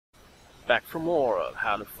back for more of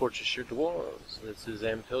How to Fortress Your Dwarves. This is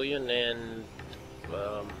Ampillion and,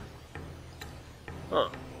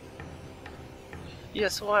 yeah,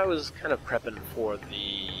 so I was kind of prepping for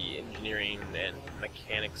the engineering and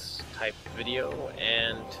mechanics type video,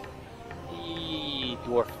 and the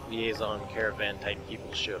Dwarf Liaison Caravan type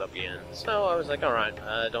people showed up again. So I was like, alright,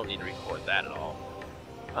 I don't need to record that at all.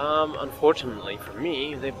 Unfortunately for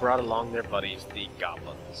me, they brought along their buddies, the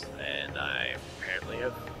Goblins, and I apparently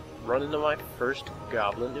have run into my first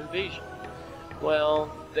Goblin invasion.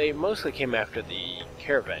 Well, they mostly came after the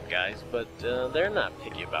Caravan guys, but they're not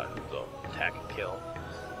picky about who they'll attack and kill.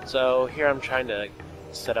 So here I'm trying to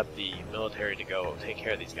set up the military to go take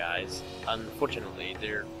care of these guys. Unfortunately,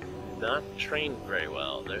 they're not trained very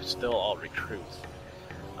well. They're still all recruits.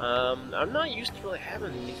 I'm not used to really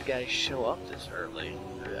having these guys show up this early.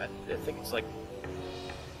 I think it's like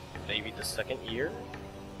maybe the second year.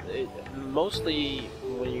 Mostly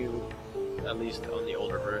when you, at least on the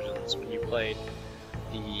older versions, when you played,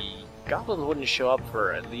 the Goblins wouldn't show up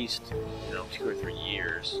for at least, 2 or 3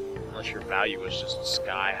 years, unless your value was just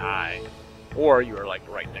sky high, or you were like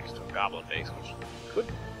right next to a Goblin base, which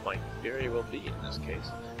might very well be in this case.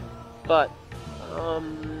 But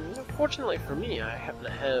fortunately for me, I happen to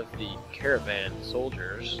have the Caravan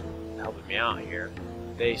soldiers helping me out here.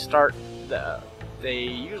 They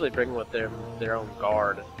usually bring with them their own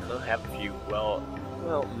guard, and they'll have a few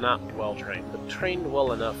not well trained, but trained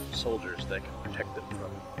well enough soldiers that can protect them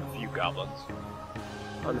from a few goblins.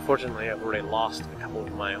 Unfortunately, I've already lost a couple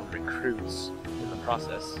of my own recruits in the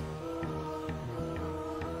process.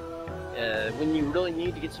 When you really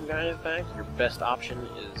need to get some guys back, your best option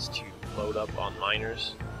is to load up on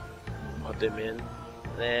miners, put them in.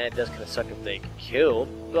 That does kind of suck if they get killed,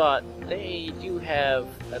 but they do have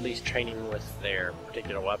at least training with their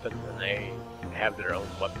particular weapon, and they have their own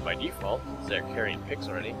weapon by default, since they're carrying picks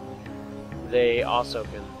already. They also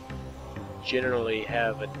can generally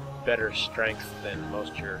have a better strength than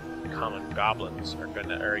most your common goblins or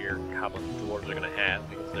your goblin dwarves are gonna have,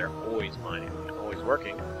 because they're always mining, always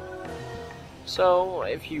working. So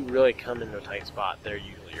if you really come into a tight spot, they're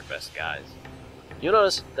usually your best guys. You'll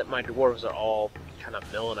notice that my dwarves are all kind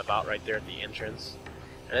of milling about right there at the entrance,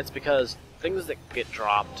 and it's because things that get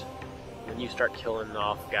dropped when you start killing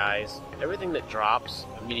off guys, everything that drops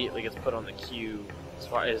immediately gets put on the queue, as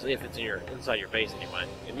far as if it's inside your base anyway.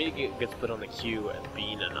 It immediately gets put on the queue as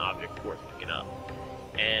being an object worth picking up,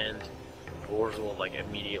 and dwarves will like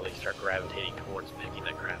immediately start gravitating towards picking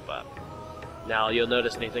that crap up. Now you'll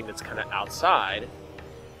notice anything that's kind of outside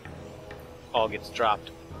all gets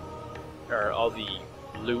dropped, or all the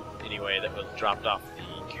loot anyway that was dropped off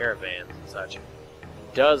the caravans and such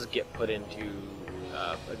does get put into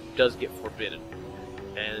does get forbidden,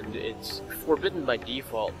 and it's forbidden by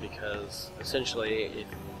default because essentially if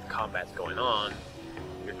combat's going on,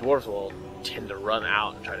 your dwarves will tend to run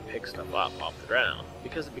out and try to pick stuff up off the ground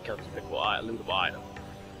because it becomes a lootable item,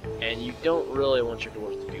 and you don't really want your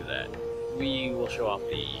dwarves to do that. We will show off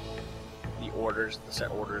the orders, the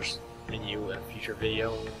set orders menu in a future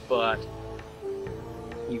video, but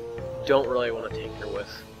you don't really want to tinker with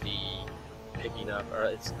the picking up, or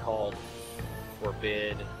it's called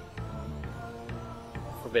forbid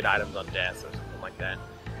items on death or something like that.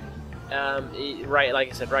 Right, like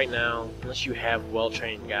I said, right now, unless you have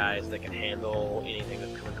well-trained guys that can handle anything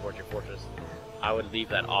that's coming towards your fortress, I would leave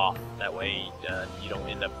that off. That way you don't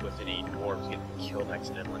end up with any dwarves getting killed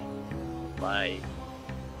accidentally by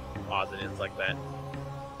odds and ends like that.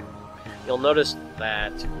 You'll notice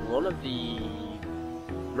that one of the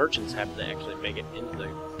merchants happened to actually make it into the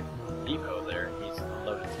depot there. He's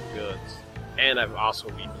loaded some goods, and I've also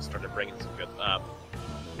even started bringing some goods up.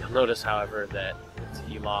 You'll notice, however, that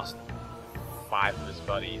he lost 5 of his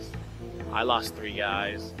buddies. I lost 3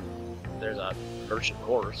 guys. There's a merchant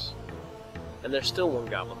horse, and there's still one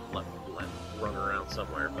goblin left running around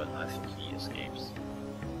somewhere, but I think he escapes,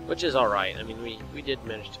 which is alright. I mean, we did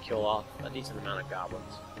manage to kill off a decent amount of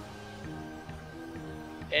goblins,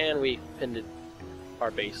 and we pinned our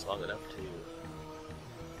base long enough to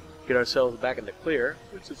get ourselves back in the clear,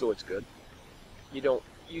 which is always good. You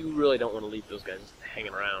really don't want to leave those guys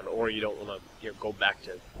hanging around, or you don't want to go back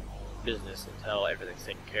to business until everything's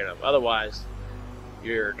taken care of. Otherwise,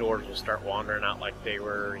 your dwarves will start wandering out like they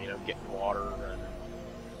were, getting water and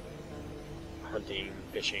hunting,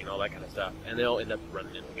 fishing, all that kind of stuff, and they'll end up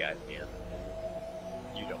running into guys again.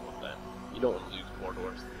 You don't want that. You don't want to lose more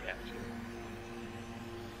dwarves than you have to.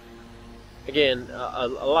 Again, a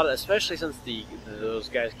lot of, especially since those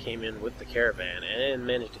guys came in with the caravan and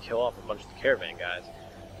managed to kill off a bunch of the caravan guys,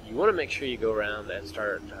 you want to make sure you go around and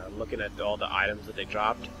start looking at all the items that they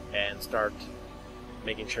dropped and start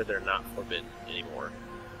making sure they're not forbidden anymore.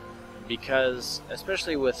 Because,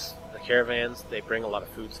 especially with the caravans, they bring a lot of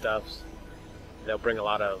foodstuffs. They'll bring a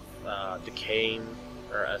lot of decaying,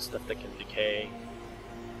 or stuff that can decay,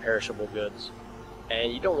 perishable goods.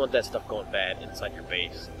 And you don't want that stuff going bad inside your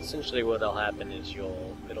base. Essentially what'll happen is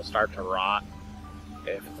it'll start to rot.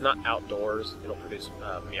 If it's not outdoors, it'll produce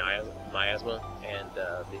miasma, and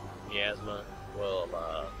the miasma will,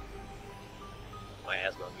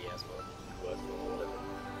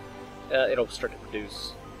 it'll start to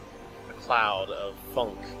produce a cloud of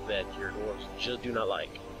funk that your dwarves just do not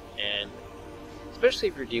like. And especially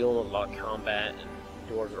if you're dealing with a lot of combat and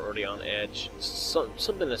dwarves are already on edge,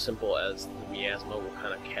 something as simple as the miasma will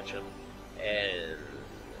kind of catch them, and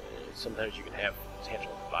sometimes you can have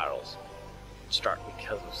tantrum spirals start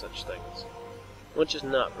because of such things, which is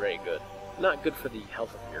not very good. Not good for the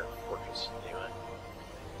health of your fortress, anyway.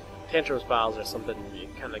 Tantrum spirals are something you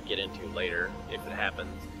kind of get into later if it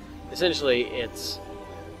happens. Essentially, it's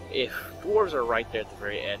if dwarves are right there at the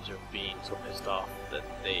very edge of being so pissed off that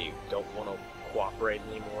they don't want to cooperate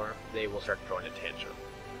anymore, they will start throwing a tantrum.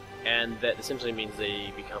 And that essentially means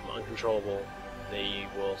they become uncontrollable, they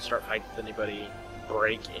will start fighting with anybody,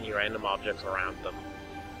 break any random objects around them.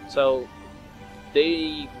 So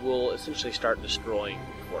they will essentially start destroying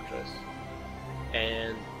the fortress.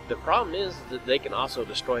 And the problem is that they can also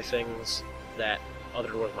destroy things that other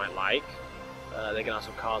dwarves might like. They can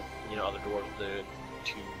also cause, other dwarves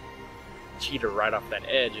to teeter right off that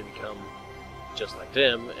edge and become just like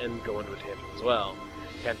them and go into a tantrum as well.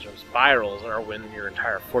 Tantrum spirals are when your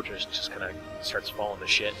entire fortress just kind of starts falling to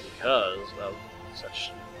shit because of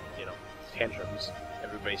such, tantrums.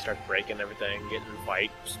 Everybody starts breaking everything, getting in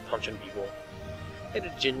fights, punching people. And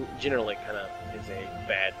it generally kind of is a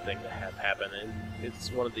bad thing to have happen, and it's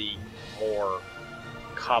one of the more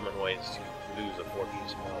common ways to lose a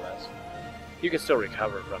fortress, more or less. You can still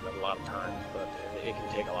recover from it a lot of times, but it can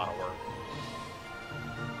take a lot of work.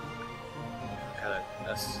 Kind of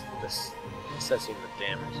assessing the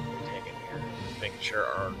damage that we're taking here, making sure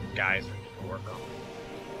our guys are doing work on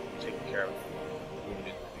taking care of the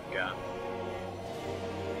wounded that we've got.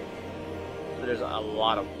 There's a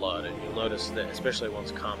lot of blood, and you'll notice that especially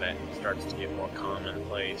once combat starts to get more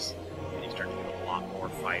commonplace, and you start to get a lot more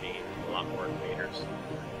fighting, a lot more invaders,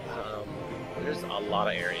 there's a lot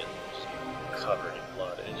of areas just covered in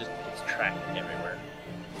blood, and it just gets tracked everywhere.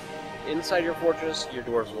 Inside your fortress, your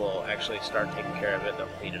dwarves will actually start taking care of it, they'll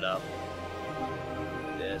clean it up,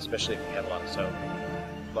 especially if you have a lot of soap.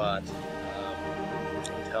 But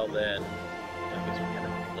until then, I guess we kind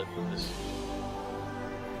of live with this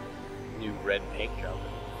new red paint job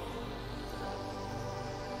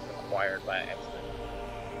acquired by accident.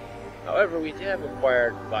 However, we have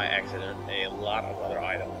acquired by accident a lot of other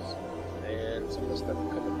items, and some of the stuff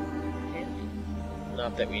could have been handy.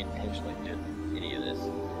 Not that we intentionally did any of this.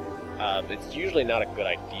 It's usually not a good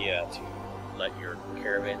idea to let your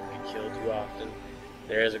caravan be killed too often.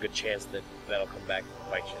 There is a good chance that that'll come back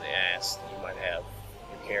and bite you in the ass. You might have,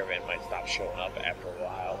 your caravan might stop showing up after a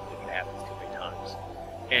while if it happens too many times.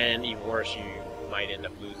 And even worse, you might end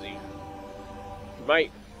up losing.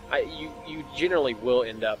 You generally will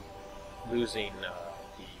end up losing the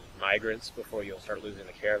migrants before you'll start losing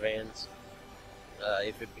the caravans.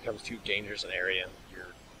 If it becomes too dangerous an area, your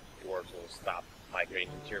dwarves will stop migrating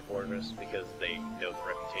into your fortress because they know the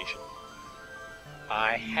reputation.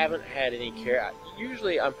 I haven't had any care.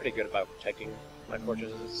 Usually, I'm pretty good about protecting my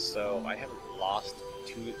fortresses, so I haven't lost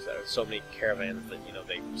so many caravans that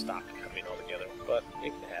they stopped coming altogether. But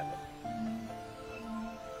it can happen.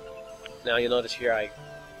 Now you'll notice here I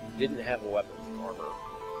didn't have a weapons and armor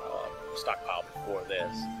stockpile before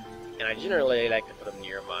this, and I generally like to put them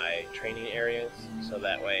near my training areas, so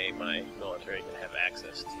that way my military can have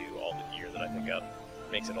access to all the gear that I pick up.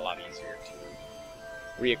 It makes it a lot easier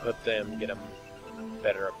to re-equip them, get them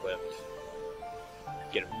better equipped,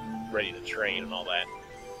 get them ready to train and all that.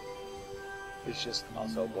 It's just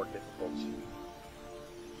also more difficult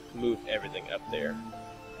to move everything up there.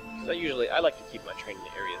 Because I like to keep my training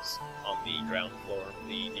areas on the ground floor,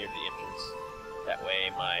 near the entrance. That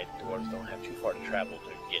way my dwarves don't have too far to travel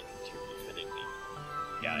to get to defending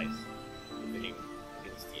the guys, defending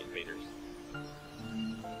against the invaders.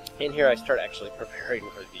 And here I start actually preparing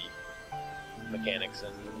for the mechanics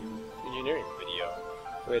and engineering video,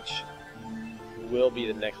 which will be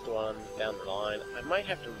the next one down the line. I might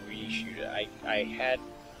have to reshoot it. I had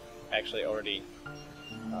actually already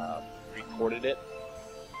recorded it,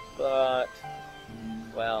 but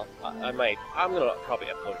well, I'm gonna probably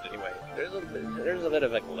upload it anyway. There's a bit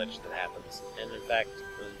of a glitch that happens, and in fact,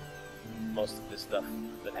 most of this stuff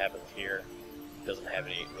that happens here doesn't have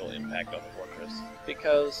any real impact on the fortress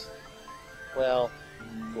because, well,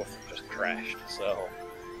 Dwarf just crashed, so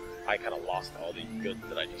I kind of lost all the goods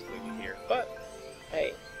that I just looted here. But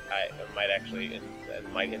hey, I might actually,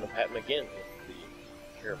 and might end up happening again if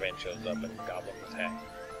the caravan shows up and goblins attack.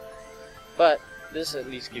 But this at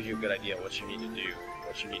least gives you a good idea of what you need to do,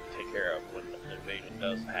 what you need to take care of when an invasion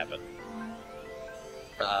does happen.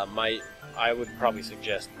 I would probably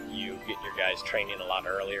suggest you get your guys training a lot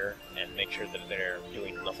earlier and make sure that they're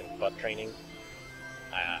doing nothing but training.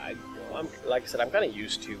 Like I said, I'm kind of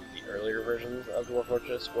used to the earlier versions of Dwarf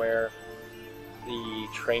Fortress where the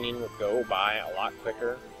training would go by a lot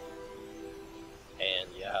quicker. And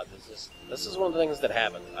yeah, this is one of the things that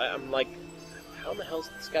happened. I'm like, how in the hell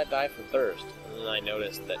did this guy die from thirst? And then I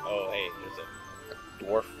noticed that, oh hey, there's a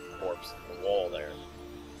dwarf corpse in the wall there.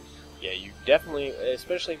 Yeah, you definitely,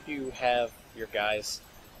 especially if you have your guys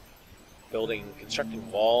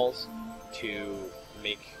constructing walls to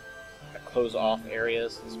make close off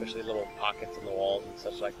areas, especially little pockets in the walls and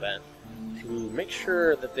such like that, to make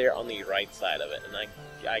sure that they're on the right side of it. And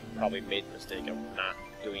I probably made the mistake of not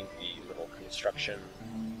doing the little construction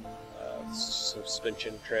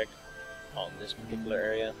suspension trick on this particular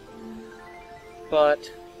area.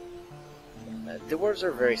 But dwarves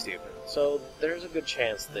are very stupid, so there's a good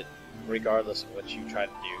chance that regardless of what you try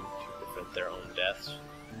to do to prevent their own deaths,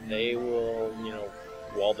 they will,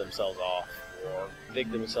 wall themselves off or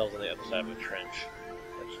dig themselves on the other side of a trench,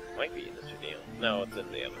 which might be in this video. No, it's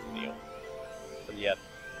in the other video. But yeah,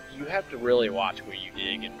 you have to really watch where you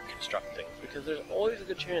dig and construct things, because there's always a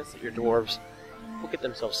good chance that your dwarves will get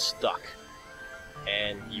themselves stuck,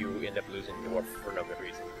 and you end up losing dwarf for no good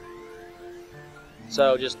reason.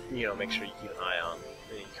 So just, make sure you keep an eye on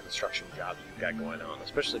any construction job that you've got going on,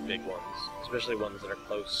 especially big ones, especially ones that are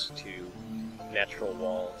close to natural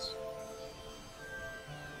walls.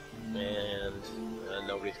 And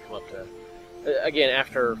nobody's come up to... Again,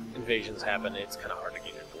 after invasions happen, it's kind of hard to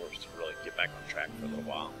get your dwarves to really get back on track for a little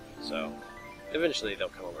while. So, eventually they'll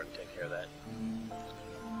come over and take care of that.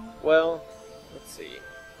 Well, let's see.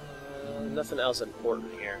 Nothing else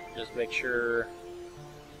important here. Just make sure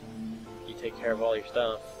you take care of all your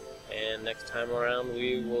stuff. And next time around,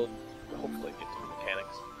 we will hopefully get to the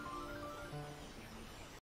mechanics.